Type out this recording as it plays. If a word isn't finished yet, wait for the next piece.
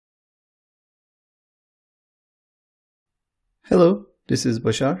Hello, this is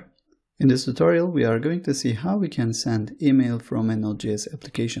Basar. In this tutorial, we are going to see how we can send email from a Node.js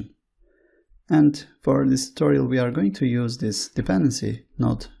application. And for this tutorial, we are going to use this dependency,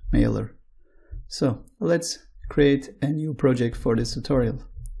 Node mailer. So let's create a new project for this tutorial.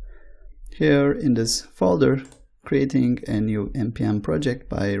 Here in this folder, creating a new npm project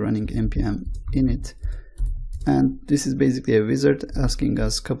by running npm init. And this is basically a wizard asking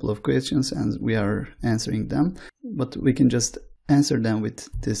us a couple of questions and we are answering them. But we can just answer them with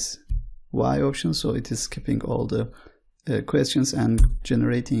this Y option. So it is skipping all the questions and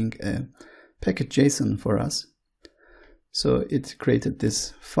generating a package JSON for us. So it created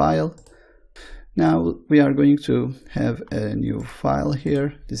this file. Now we are going to have a new file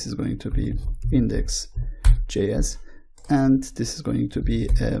here. This is going to be index.js. And this is going to be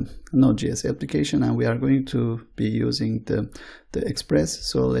a Node.js application, and we are going to be using the Express.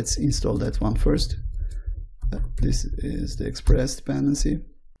 So let's install that one first. This is the Express dependency.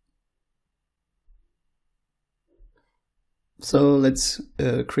 So let's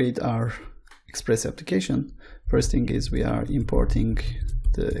create our Express application. First thing is we are importing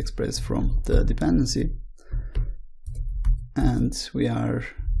the Express from the dependency, and we are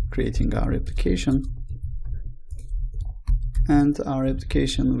creating our application. And our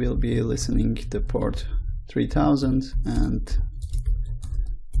application will be listening the port 3000, and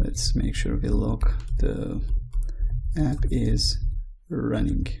let's make sure we log the app is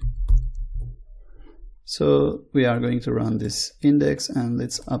running. So we are going to run this index, and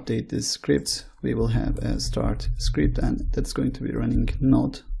let's update this script. We will have a start script, and that's going to be running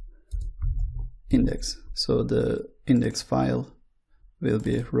node index. So the index file will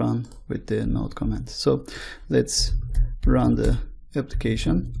be run with the node command. So let's run the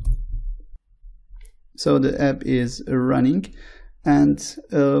application. So the app is running, and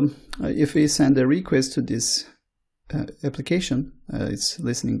if we send a request to this application, it's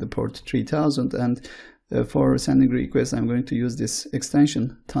listening the port 3000, and for sending requests I'm going to use this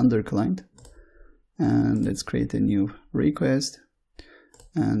extension Thunder client. And let's create a new request,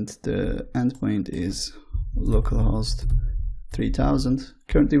 and the endpoint is localhost 3000.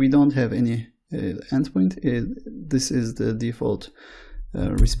 Currently we don't have any endpoint. This is the default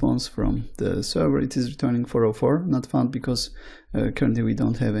response from the server. It is returning 404, not found, because currently we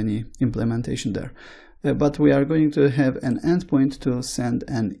don't have any implementation there. But we are going to have an endpoint to send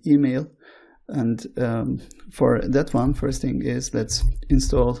an email, and for that one, first thing is let's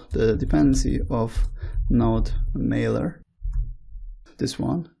install the dependency of Node mailer. This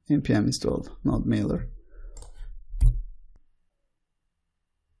one, npm install Node mailer.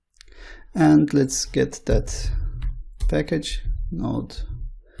 And let's get that package node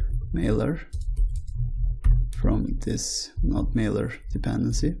mailer from this node mailer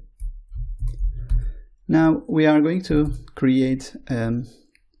dependency. Now we are going to create,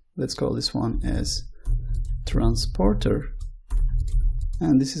 let's call this one as transporter,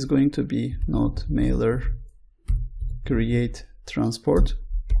 and this is going to be node mailer create transport.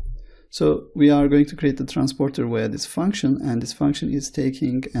 So we are going to create a transporter via this function, and this function is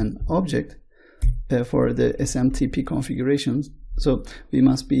taking an object for the SMTP configuration. So we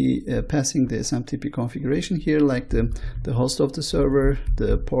must be passing the SMTP configuration here, like the host of the server,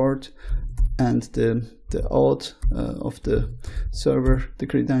 the port, and the auth of the server, the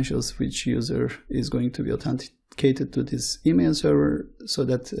credentials which user is going to be authenticated to this email server, so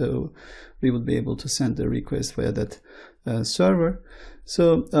that we would be able to send the request via that server.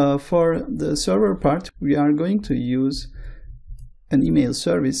 So for the server part, we are going to use an email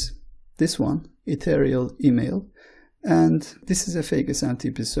service, this one, ethereal email, and this is a fake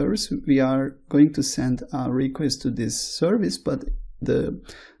SMTP service. We are going to send a request to this service, but the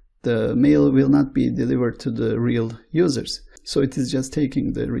mail will not be delivered to the real users. So it is just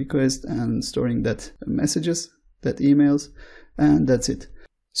taking the request and storing that messages, that emails, and that's it.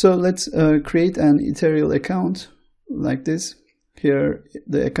 So let's create an ethereal account like this. Here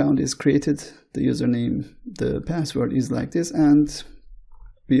the account is created, the username, the password is like this, and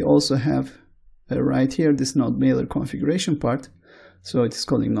we also have right here this node mailer configuration part. So it is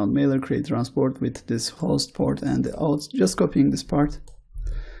calling node mailer create transport with this host port and the auth, just copying this part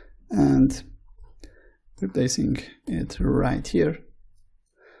and replacing it right here.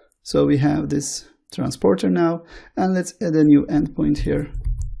 So we have this transporter now, and let's add a new endpoint here,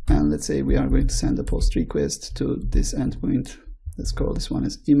 and let's say we are going to send a post request to this endpoint. Let's call this one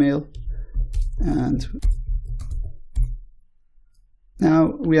as email, and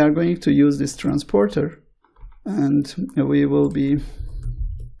now we are going to use this transporter, and we will be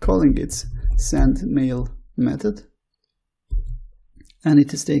calling its send mail method, and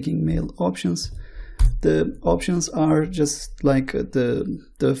it is taking mail options, the options are just like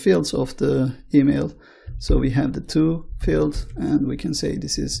the fields of the email. So we have the to field, and we can say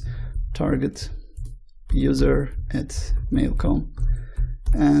this is target user at mail.com,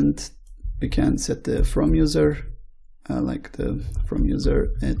 and we can set the from user, like the from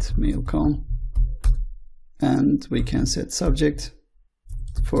user at mail.com, and we can set subject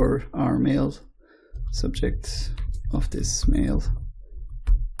for our mail, subject of this mail,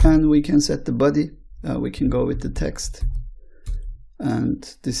 and we can set the body. We can go with the text,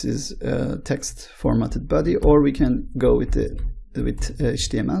 and this is a text formatted body, or we can go with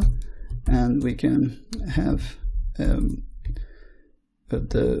HTML, and we can have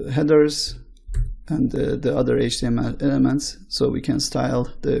the headers and the other HTML elements, so we can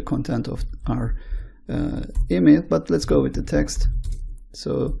style the content of our email. But let's go with the text.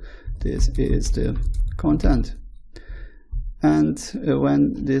 So this is the content, and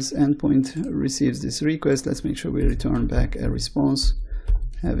when this endpoint receives this request, let's make sure we return back a response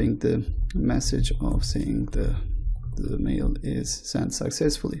having the message of saying the mail is sent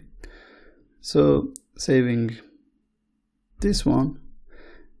successfully. So saving this one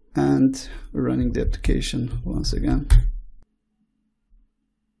and running the application once again,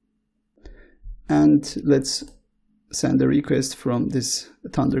 and let's send a request from this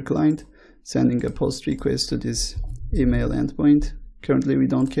Thunder client, sending a post request to this email endpoint. Currently we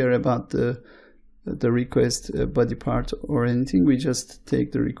don't care about the request body part or anything. We just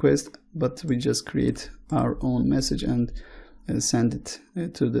take the request, but we just create our own message and send it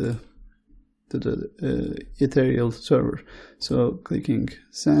to the Ethereal server. So clicking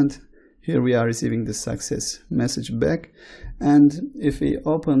send, here we are receiving the success message back. And if we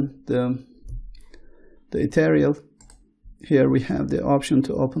open the Ethereal, here we have the option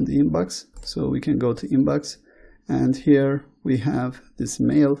to open the inbox. So we can go to inbox, and here we have this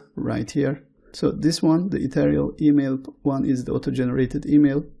mail right here. So this one, the Ethereal email one, is the auto-generated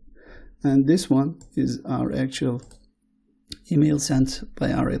email, and this one is our actual email sent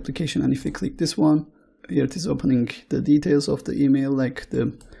by our application. And if we click this one, here it is opening the details of the email, like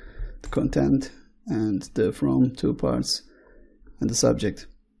the content and the from, two parts, and the subject.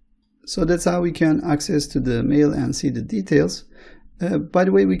 So that's how we can access to the mail and see the details. By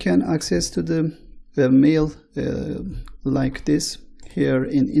the way, we can access to the mail like this here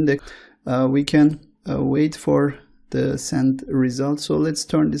in index. We can wait for the send result. So let's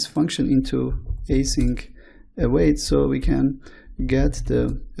turn this function into async await, so we can get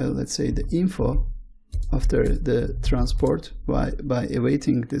the let's say the info after the transport by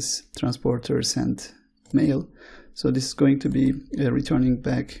awaiting this transporter sent mail. So this is going to be returning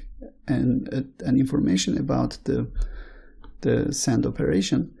back an information about the send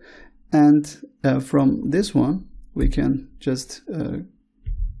operation, and from this one we can just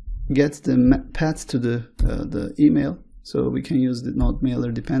get the path to the email. So we can use the node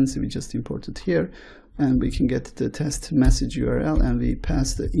mailer dependency we just imported here, and we can get the test message URL, and we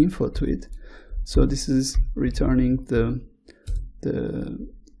pass the info to it. So this is returning the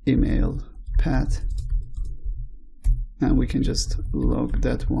email path, and we can just log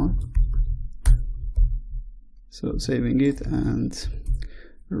that one. So saving it and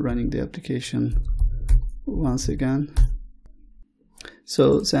running the application once again.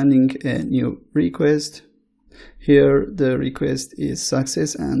 So sending a new request. Here the request is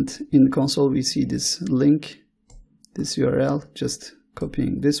success, and in console we see this link, this URL. Just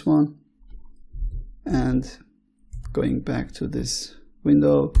copying this one and going back to this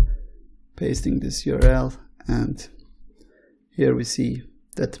window, pasting this URL, and here we see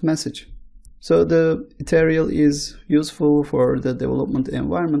that message. So the Ethereal is useful for the development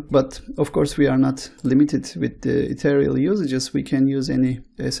environment, but of course we are not limited with the Ethereal usages. We can use any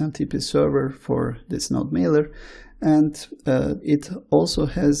SMTP server for this node mailer, and it also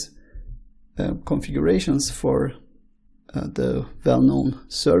has configurations for the well-known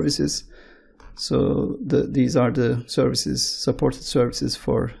services. So these are the services, supported services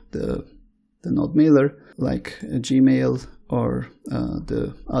for the node mailer, like Gmail or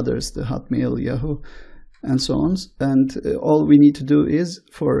the others, the Hotmail, Yahoo, and so on. And all we need to do is,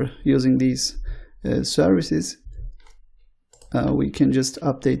 for using these services, we can just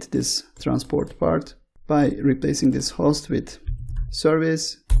update this transport part by replacing this host with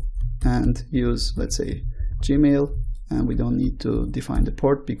service and use, let's say, Gmail, and we don't need to define the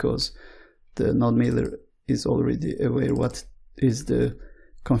port because the node mailer is already aware what is the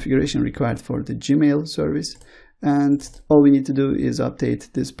configuration required for the Gmail service. And all we need to do is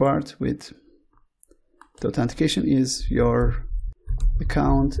update this part with the authentication is your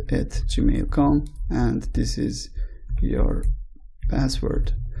account at gmail.com, and this is your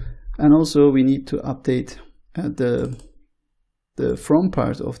password. And also we need to update the from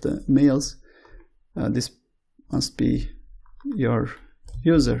part of the mails. This must be your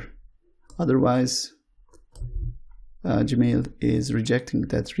user, otherwise Gmail is rejecting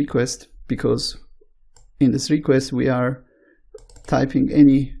that request, because in this request we are typing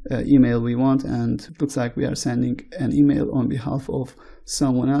any email we want, and it looks like we are sending an email on behalf of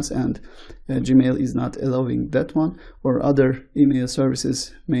someone else, and Gmail is not allowing that one, or other email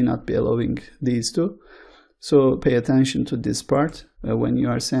services may not be allowing these two. So pay attention to this part. When you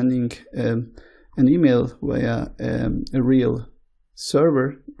are sending an email via a real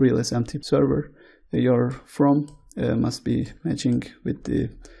server, real SMTP server, your from must be matching with the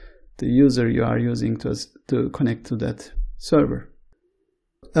user you are using to connect to that server.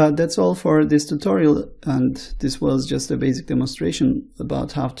 That's all for this tutorial, and this was just a basic demonstration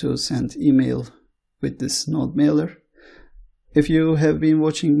about how to send email with this Node mailer. If you have been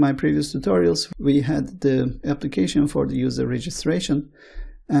watching my previous tutorials, we had the application for the user registration,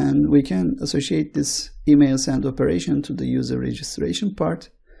 and we can associate this email send operation to the user registration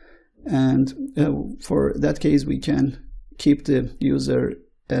part. And for that case, we can keep the user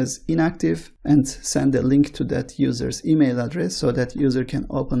as inactive and send a link to that user's email address, so that user can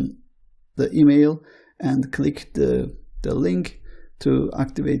open the email and click the link to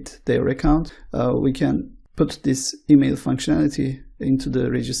activate their account. We can put this email functionality into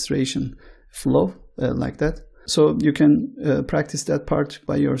the registration flow like that. So you can practice that part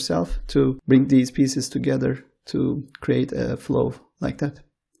by yourself to bring these pieces together to create a flow like that.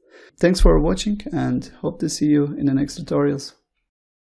 Thanks for watching, and hope to see you in the next tutorials.